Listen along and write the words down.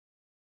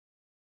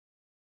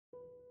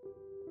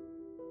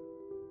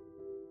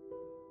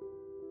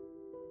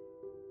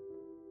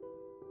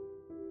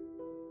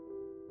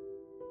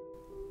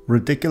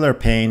Radicular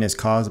pain is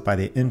caused by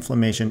the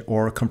inflammation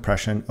or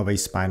compression of a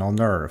spinal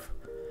nerve.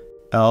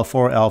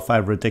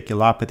 L4-L5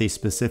 radiculopathy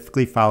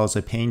specifically follows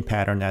a pain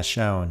pattern as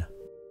shown.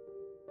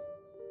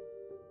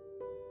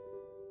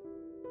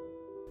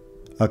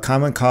 A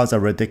common cause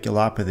of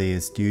radiculopathy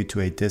is due to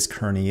a disc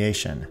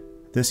herniation.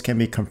 This can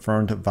be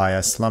confirmed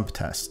via slump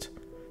test.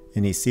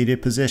 In a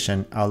seated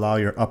position, allow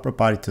your upper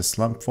body to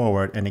slump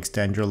forward and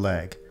extend your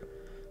leg.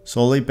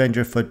 Slowly bend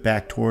your foot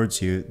back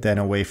towards you, then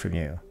away from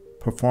you.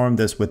 Perform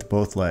this with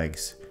both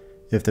legs.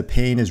 If the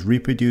pain is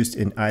reproduced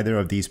in either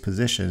of these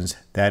positions,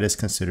 that is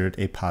considered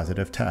a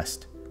positive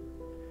test.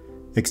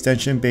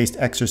 Extension-based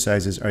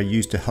exercises are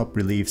used to help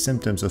relieve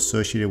symptoms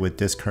associated with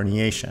disc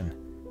herniation.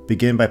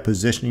 Begin by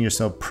positioning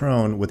yourself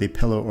prone with a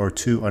pillow or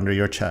two under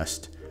your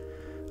chest.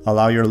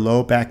 Allow your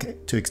low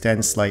back to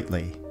extend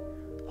slightly.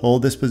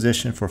 Hold this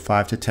position for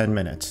 5 to 10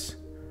 minutes.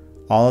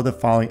 All of the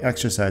following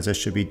exercises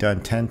should be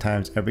done 10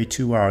 times every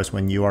 2 hours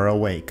when you are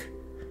awake.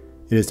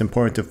 It is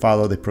important to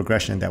follow the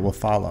progression that will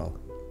follow.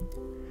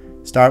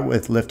 Start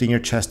with lifting your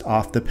chest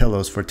off the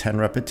pillows for 10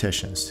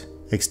 repetitions.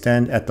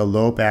 Extend at the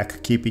low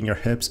back, keeping your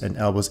hips and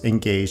elbows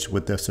engaged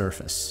with the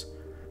surface.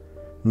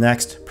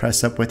 Next,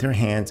 press up with your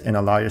hands and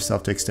allow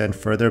yourself to extend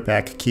further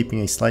back,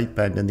 keeping a slight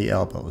bend in the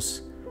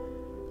elbows.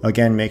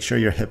 Again, make sure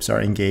your hips are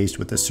engaged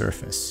with the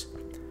surface.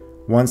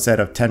 One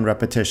set of 10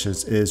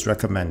 repetitions is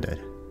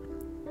recommended.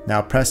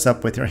 Now press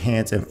up with your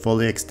hands and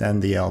fully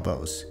extend the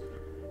elbows.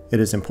 It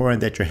is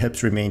important that your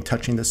hips remain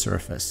touching the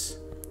surface.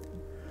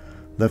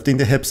 Lifting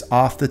the hips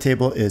off the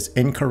table is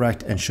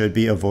incorrect and should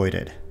be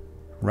avoided.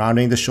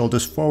 Rounding the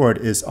shoulders forward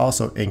is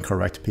also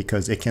incorrect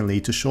because it can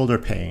lead to shoulder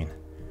pain.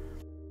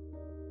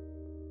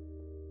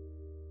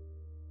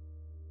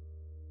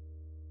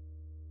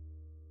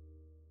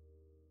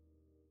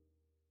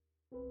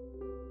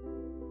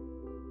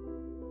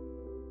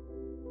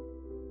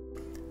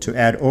 To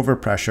add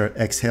overpressure,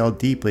 exhale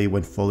deeply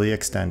when fully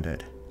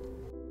extended.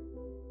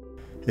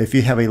 If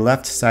you have a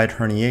left side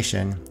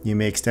herniation, you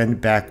may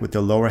extend back with the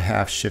lower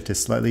half shifted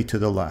slightly to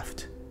the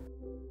left.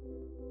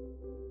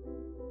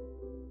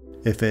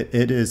 If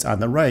it is on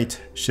the right,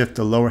 shift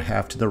the lower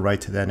half to the right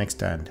to then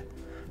extend.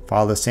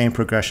 Follow the same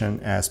progression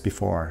as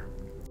before.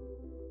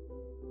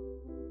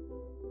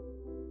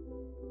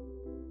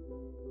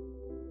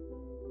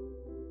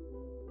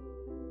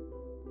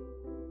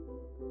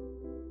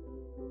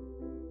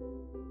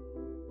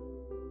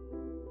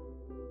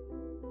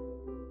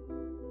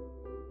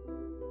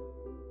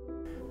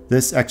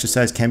 This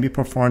exercise can be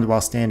performed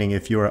while standing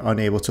if you are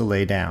unable to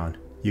lay down.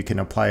 You can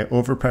apply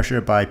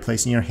overpressure by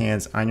placing your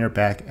hands on your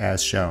back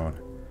as shown.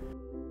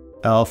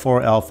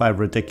 L4-L5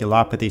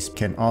 radiculopathy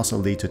can also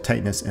lead to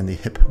tightness in the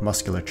hip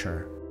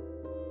musculature.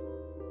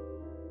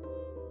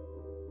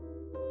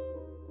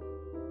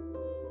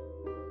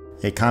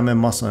 A common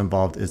muscle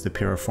involved is the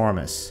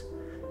piriformis.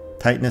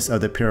 Tightness of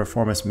the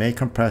piriformis may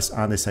compress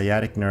on the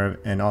sciatic nerve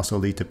and also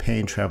lead to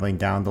pain traveling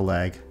down the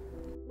leg.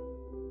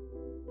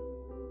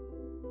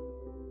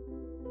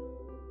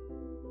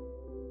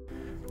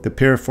 The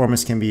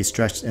piriformis can be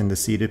stretched in the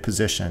seated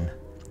position.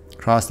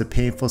 Cross the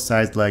painful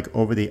side leg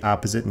over the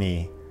opposite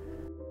knee.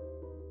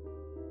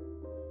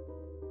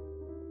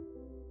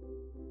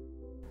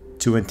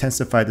 To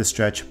intensify the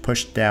stretch,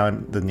 push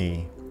down the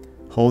knee.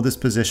 Hold this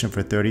position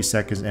for 30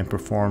 seconds and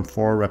perform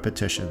 4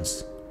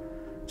 repetitions.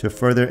 To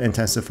further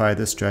intensify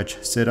the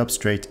stretch, sit up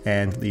straight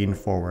and lean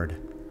forward.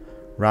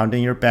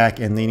 Rounding your back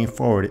and leaning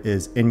forward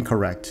is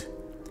incorrect.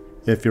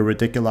 If your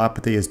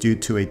radiculopathy is due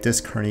to a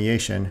disc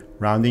herniation,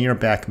 rounding your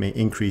back may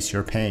increase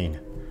your pain.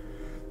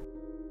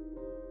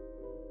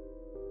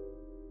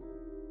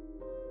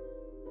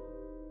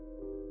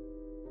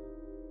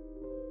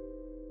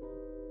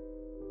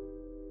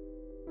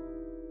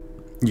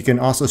 You can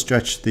also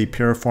stretch the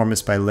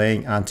piriformis by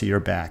laying onto your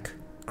back.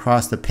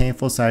 Cross the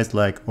painful sized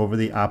leg over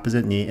the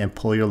opposite knee and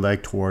pull your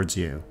leg towards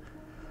you.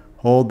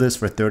 Hold this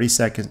for 30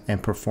 seconds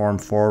and perform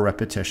 4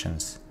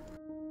 repetitions.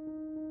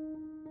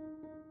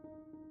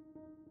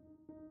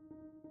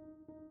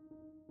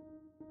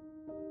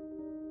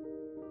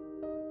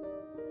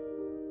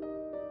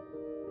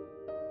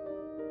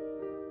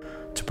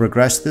 To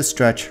progress this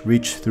stretch,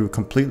 reach through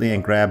completely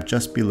and grab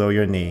just below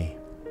your knee.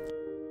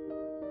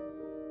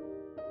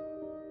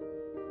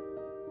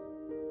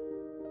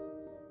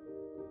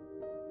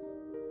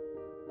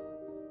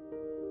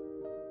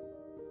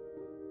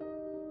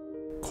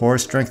 Core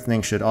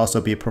strengthening should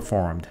also be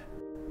performed.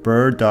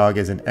 Bird dog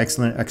is an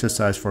excellent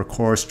exercise for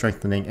core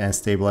strengthening and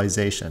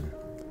stabilization.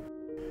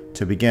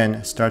 To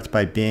begin, start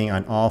by being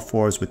on all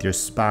fours with your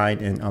spine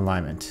in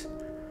alignment.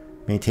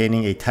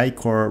 Maintaining a tight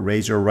core,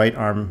 raise your right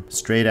arm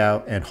straight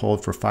out and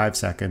hold for 5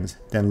 seconds,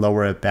 then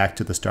lower it back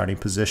to the starting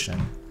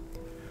position.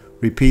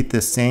 Repeat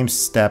this same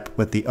step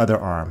with the other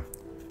arm.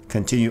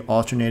 Continue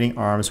alternating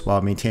arms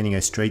while maintaining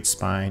a straight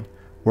spine.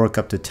 Work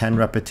up to 10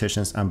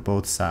 repetitions on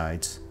both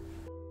sides.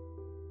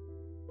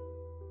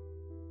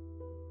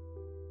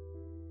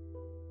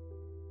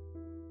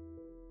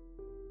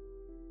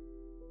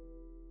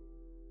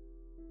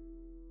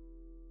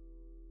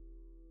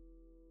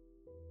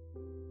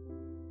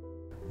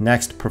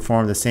 Next,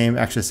 perform the same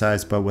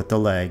exercise but with the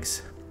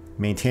legs.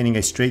 Maintaining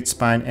a straight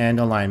spine and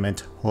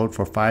alignment, hold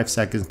for 5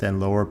 seconds then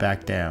lower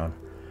back down.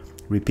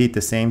 Repeat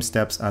the same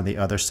steps on the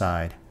other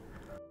side.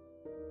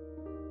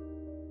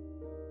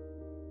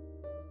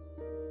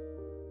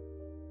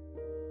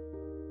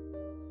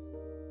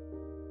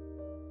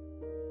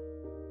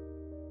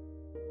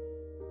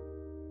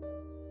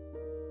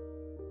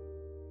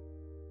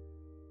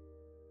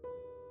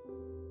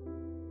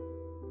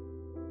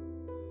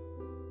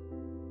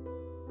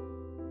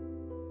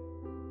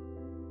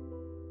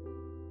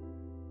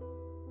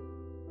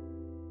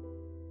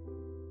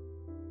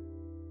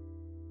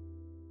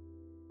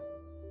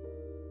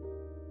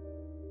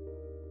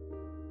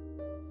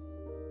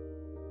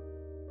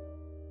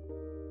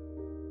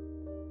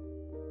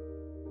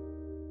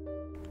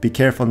 Be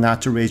careful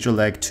not to raise your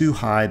leg too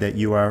high that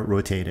you are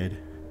rotated.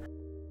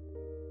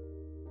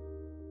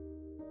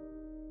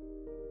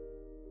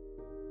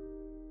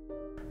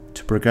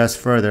 To progress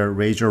further,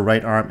 raise your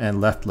right arm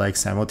and left leg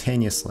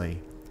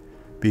simultaneously.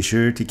 Be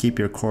sure to keep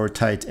your core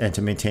tight and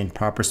to maintain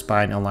proper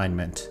spine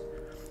alignment.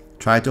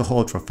 Try to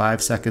hold for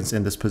 5 seconds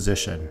in this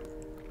position.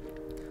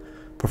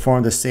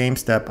 Perform the same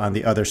step on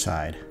the other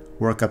side.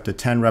 Work up to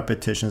 10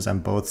 repetitions on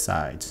both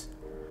sides.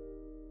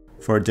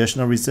 For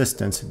additional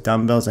resistance,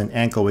 dumbbells and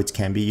ankle weights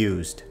can be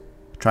used.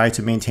 Try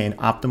to maintain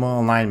optimal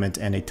alignment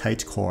and a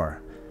tight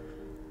core.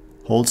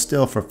 Hold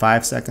still for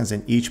 5 seconds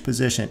in each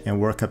position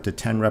and work up to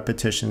 10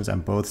 repetitions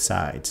on both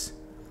sides.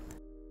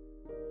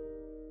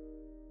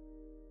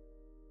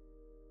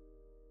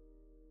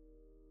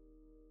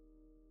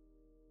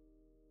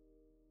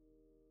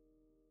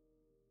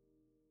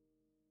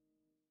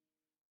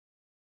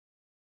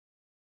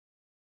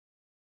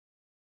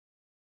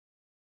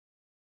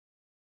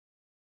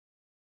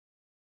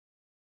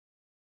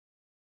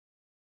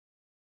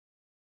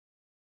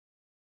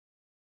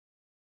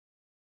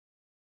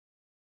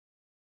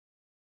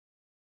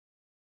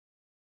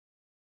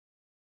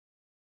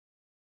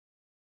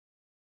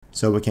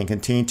 So we can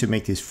continue to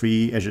make these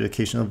free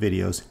educational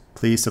videos,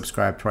 please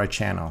subscribe to our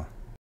channel.